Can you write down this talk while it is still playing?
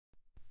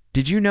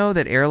Did you know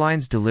that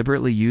airlines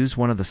deliberately use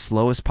one of the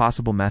slowest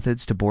possible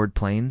methods to board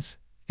planes?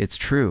 It's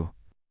true,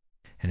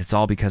 and it's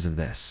all because of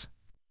this.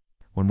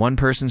 When one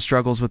person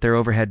struggles with their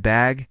overhead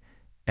bag,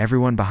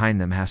 everyone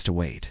behind them has to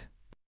wait.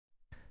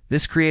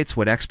 This creates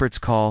what experts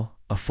call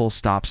a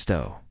full-stop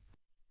stow.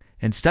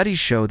 And studies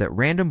show that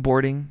random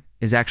boarding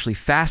is actually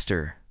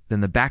faster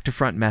than the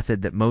back-to-front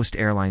method that most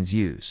airlines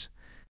use.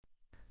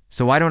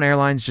 So why don't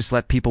airlines just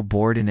let people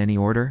board in any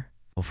order?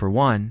 Well, for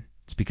one,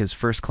 it's because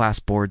first class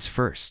boards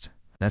first.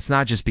 That's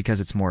not just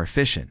because it's more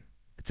efficient.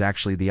 It's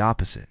actually the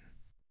opposite.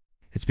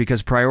 It's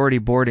because priority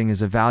boarding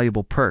is a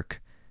valuable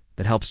perk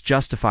that helps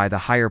justify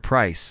the higher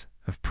price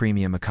of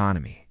premium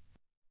economy.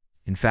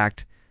 In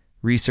fact,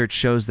 research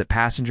shows that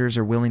passengers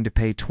are willing to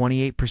pay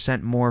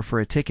 28% more for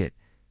a ticket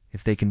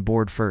if they can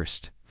board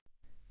first.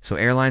 So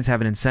airlines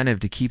have an incentive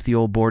to keep the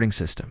old boarding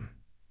system,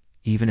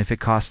 even if it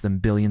costs them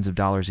billions of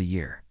dollars a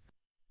year.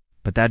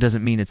 But that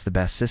doesn't mean it's the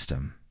best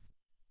system.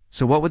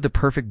 So what would the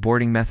perfect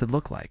boarding method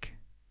look like?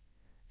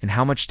 And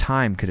how much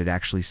time could it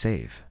actually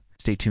save?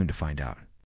 Stay tuned to find out.